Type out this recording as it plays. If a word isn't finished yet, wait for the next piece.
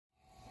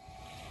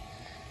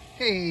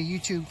Hey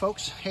YouTube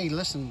folks, hey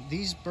listen,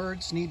 these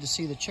birds need to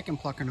see the chicken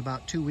plucker in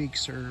about 2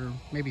 weeks or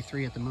maybe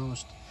 3 at the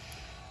most.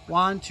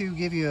 Want to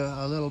give you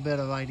a little bit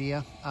of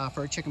idea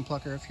for a chicken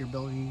plucker if you're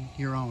building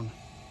your own.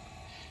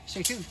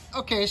 Stay tuned.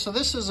 Okay, so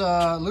this is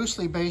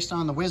loosely based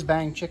on the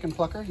Whizbang chicken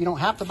plucker. You don't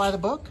have to buy the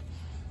book.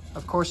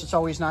 Of course, it's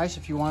always nice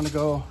if you want to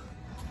go,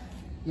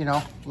 you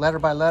know, letter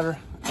by letter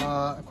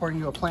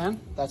according to a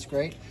plan. That's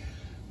great.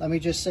 Let me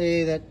just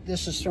say that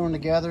this is thrown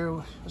together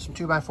with some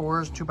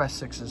 2x4s,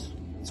 2x6s.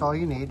 That's all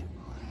you need.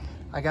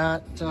 I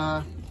got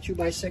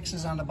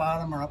 2x6s on the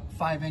bottom or up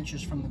 5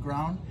 inches from the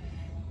ground.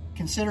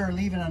 Consider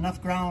leaving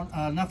enough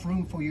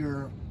room for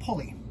your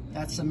pulley.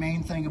 That's the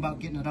main thing about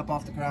getting it up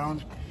off the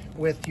ground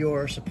with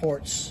your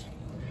supports.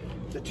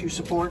 The 2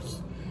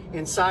 supports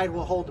inside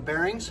will hold the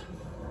bearings,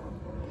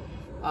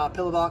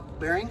 pillow block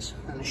bearings,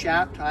 and the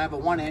shaft. I have a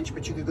 1 inch,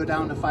 but you could go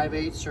down to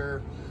 5/8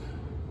 or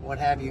what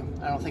have you.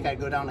 I don't think I'd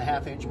go down to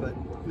 1/2 inch, but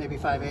maybe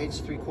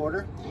 5/8,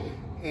 3/4.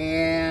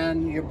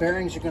 And your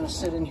bearings are going to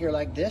sit in here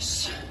like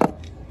this.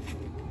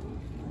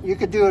 You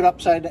could do it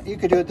upside down. You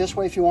could do it this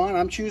way if you want.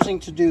 I'm choosing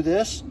to do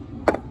this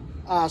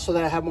so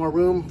that I have more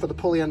room for the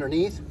pulley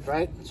underneath,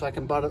 right? So I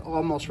can butt it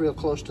almost real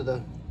close to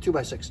the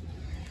 2x6.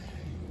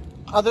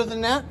 Other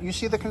than that, you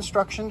see the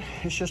construction.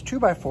 It's just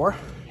 2x4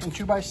 and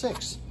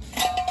 2x6.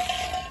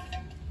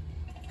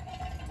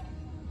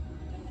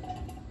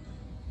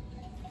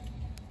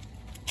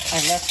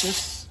 I left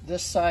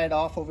this side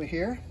off over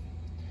here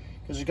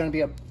because there's going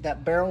to be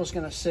that barrel is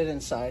going to sit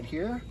inside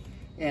here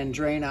and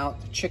drain out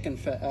the chicken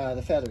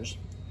the feathers.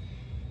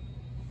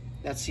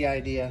 That's the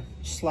idea.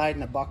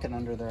 Sliding a bucket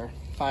under there,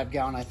 5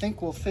 gallon. I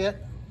think will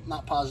fit.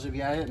 Not positive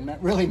yet. I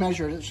didn't really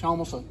measure it. It's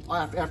almost an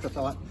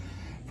afterthought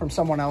from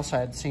someone else I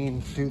had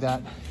seen do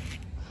that.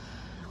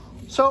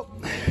 So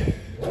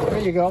there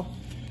you go.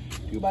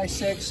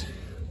 2x6.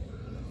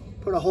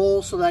 Put a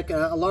hole so that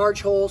a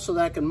large hole so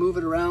that I can move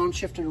it around,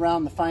 shift it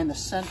around to find the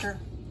center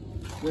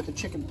with the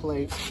chicken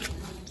plate.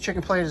 The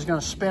chicken plate is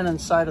going to spin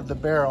inside of the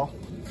barrel.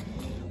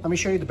 Let me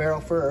show you the barrel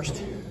first.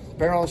 The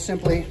barrel is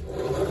simply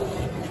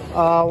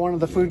one of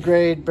the food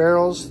grade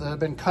barrels that have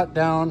been cut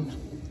down.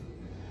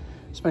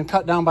 It's been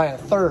cut down by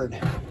 1/3.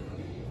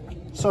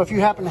 So if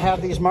you happen to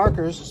have these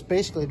markers, it's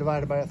basically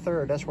divided by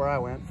 1/3. That's where I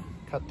went,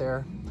 cut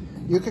there.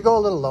 You could go a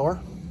little lower.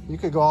 You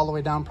could go all the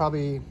way down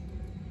probably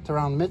to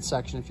around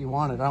midsection if you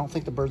wanted. I don't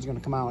think the bird's going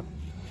to come out.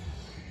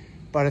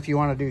 But if you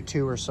want to do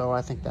 2 or so,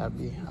 I think that'd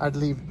be, I'd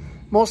leave,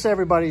 most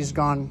everybody's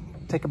gone,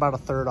 take about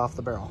 1/3 off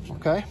the barrel,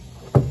 okay?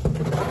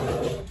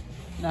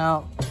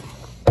 Now,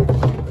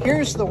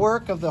 here's the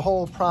work of the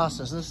whole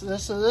process.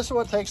 This is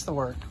what takes the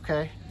work,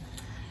 okay?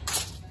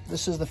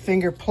 This is the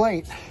finger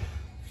plate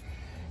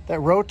that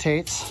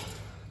rotates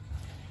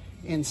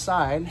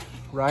inside,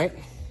 right?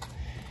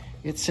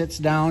 It sits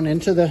down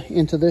into the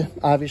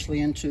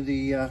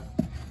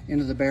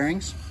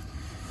bearings.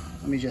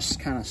 Let me just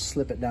kind of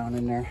slip it down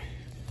in there.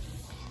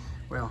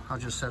 Well, I'll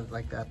just set it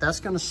like that. That's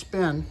going to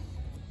spin,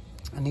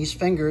 and these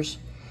fingers,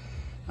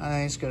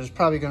 I think it's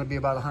probably going to be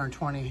about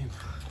 120,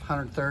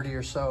 130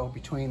 or so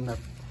between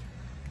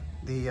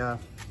the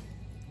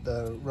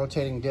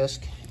rotating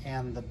disc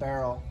and the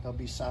barrel. There'll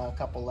be a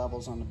couple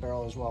levels on the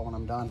barrel as well when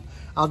I'm done.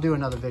 I'll do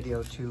another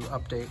video to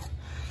update.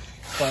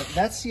 But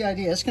that's the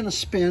idea. It's going to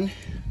spin.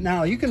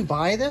 Now, you can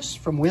buy this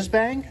from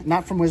Whizbang.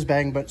 Not from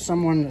Whizbang, but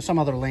some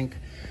other link.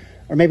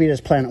 Or maybe it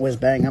is Planet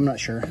Whizbang. I'm not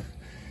sure.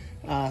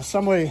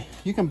 Some way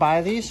you can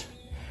buy these.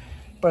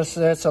 But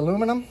it's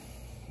aluminum.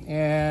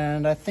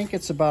 And I think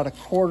it's about a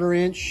 1/4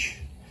 inch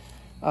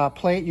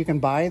plate. You can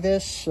buy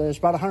this. It's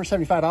about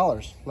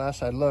 $175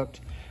 last I looked.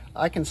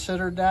 I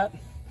considered that.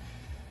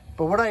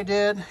 But what I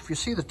did, if you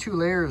see the 2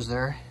 layers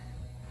there,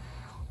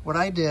 what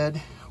I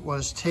did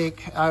was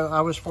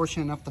I was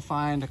fortunate enough to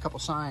find a couple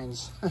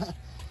signs.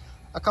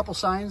 A couple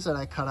signs that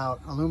I cut out,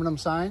 aluminum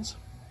signs.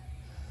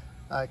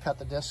 I cut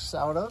the discs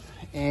out of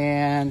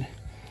and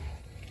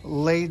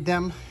laid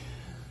them,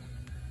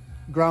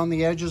 ground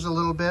the edges a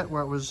little bit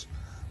where it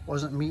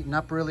wasn't meeting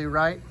up really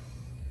right,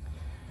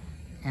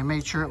 and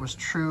made sure it was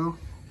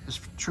as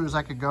true as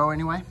I could go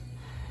anyway.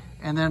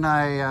 And then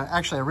I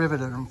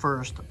riveted them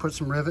first. I put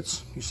some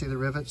rivets. You see the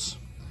rivets?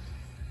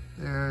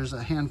 There's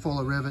a handful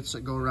of rivets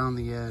that go around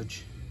the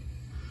edge.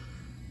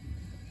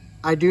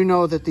 I do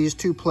know that these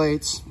 2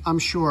 plates, I'm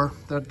sure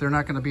that they're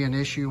not going to be an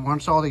issue.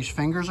 Once all these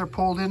fingers are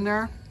pulled in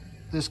there,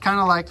 it's kind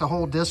of like the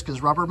whole disc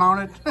is rubber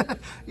mounted.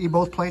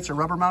 Both plates are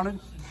rubber mounted.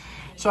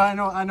 So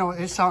I know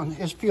it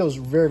feels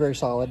very, very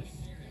solid.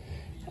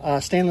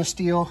 Stainless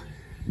steel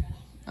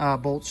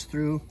bolts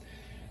through,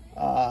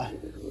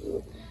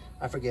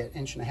 I forget, 1.5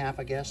 inches,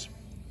 I guess.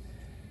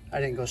 I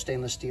didn't go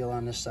stainless steel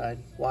on this side.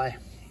 Why?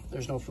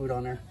 There's no food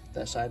on there,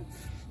 that side.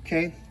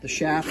 Okay, the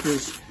shaft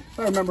is, if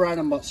I remember right,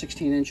 I'm about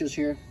 16 inches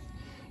here.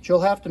 But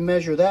you'll have to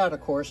measure that,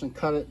 of course, and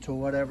cut it to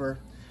whatever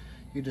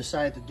you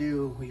decide to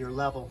do with your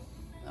level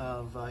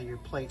of your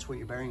plates, where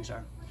your bearings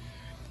are.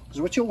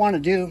 So what you'll want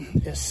to do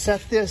is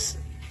set this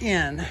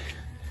in,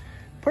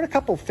 put a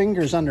couple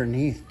fingers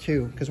underneath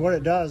too, because what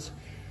it does,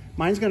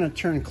 mine's going to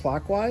turn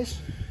clockwise,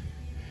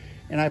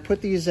 And I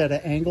put these at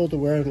an angle to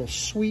where it'll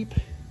sweep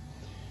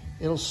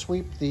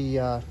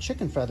the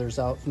chicken feathers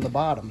out from the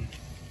bottom.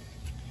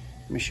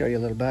 Let me show you a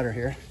little better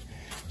here.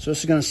 So this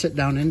is gonna sit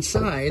down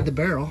inside the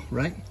barrel,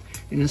 right?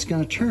 And it's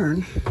gonna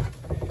turn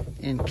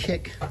and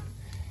kick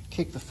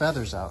the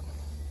feathers out,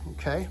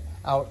 okay?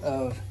 Out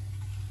of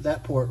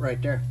that port right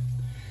there.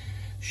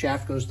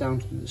 Shaft goes down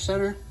to the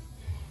center.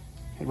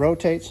 It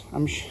rotates.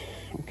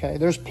 Okay,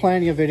 there's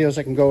plenty of videos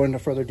I can go into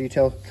further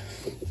detail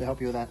to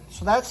help you with that.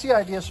 So that's the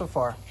idea so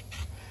far.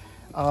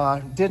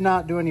 Did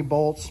not do any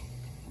bolts.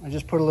 I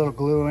just put a little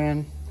glue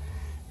in.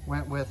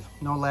 Went with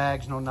no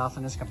lags, no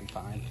nothing. It's gonna be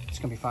fine. It's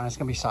gonna be fine. It's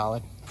gonna be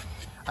solid.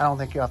 I don't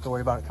think you have to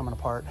worry about it coming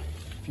apart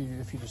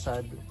if you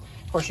decide.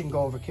 Of course, you can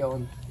go overkill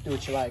and do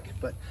what you like,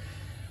 but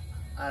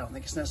I don't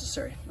think it's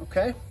necessary.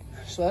 Okay,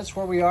 so that's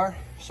where we are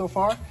so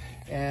far.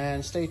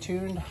 And stay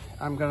tuned.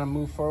 I'm gonna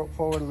move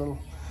forward a little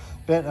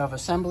bit of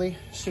assembly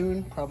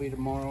soon, probably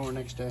tomorrow or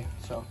next day.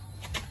 So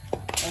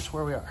that's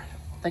where we are.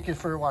 Thank you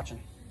for watching.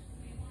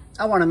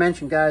 I want to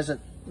mention, guys, that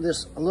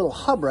this little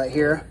hub right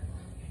here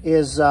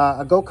is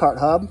a go-kart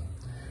hub.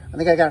 I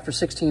think I got it for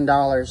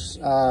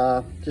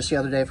 $16 just the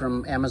other day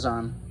from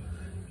Amazon.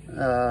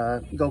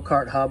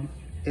 Go-kart hub.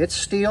 It's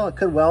steel. I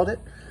could weld it,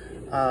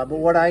 but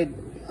what I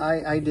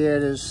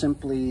did is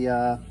simply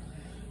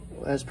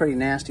it's pretty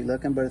nasty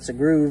looking, but it's a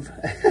groove.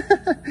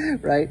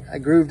 Right, I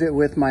grooved it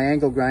with my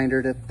angle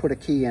grinder to put a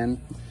key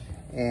in,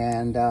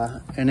 and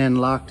then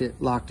locked it,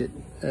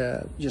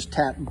 just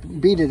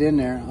beat it in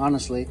there,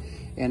 honestly,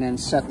 and then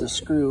set the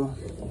screw.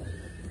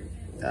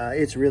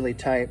 It's really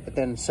tight, but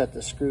then set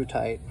the screw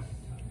tight,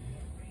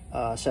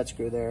 set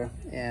screw there.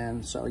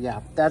 And so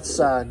yeah, that's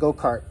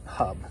go-kart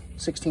hub,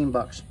 16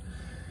 bucks.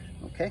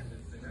 Okay,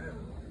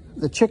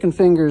 the chicken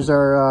fingers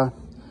are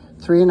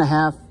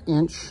 3.5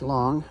 inch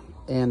long,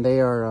 and they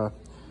are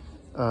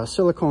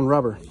silicone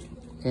rubber,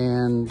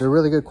 and they're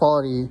really good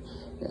quality,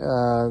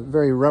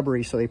 very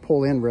rubbery, so they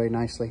pull in very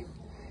nicely.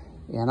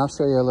 And I'll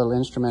show you a little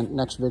instrument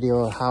next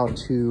video of how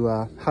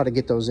to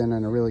get those in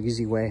a really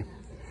easy way.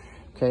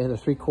 Okay, the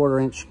 3/4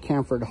 inch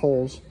chamfered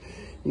holes.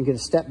 You can get a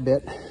step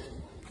bit,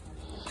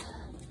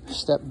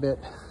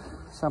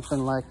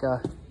 something like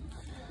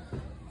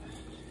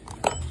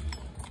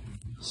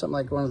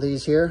one of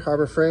these here,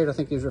 Harbor Freight. I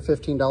think these were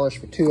 $15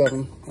 for 2 of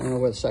them. I don't know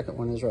where the second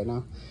one is right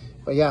now,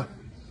 but yeah,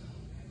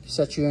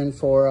 set you in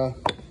for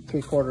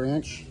 3/4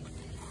 inch,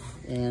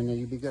 and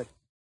you'll be good.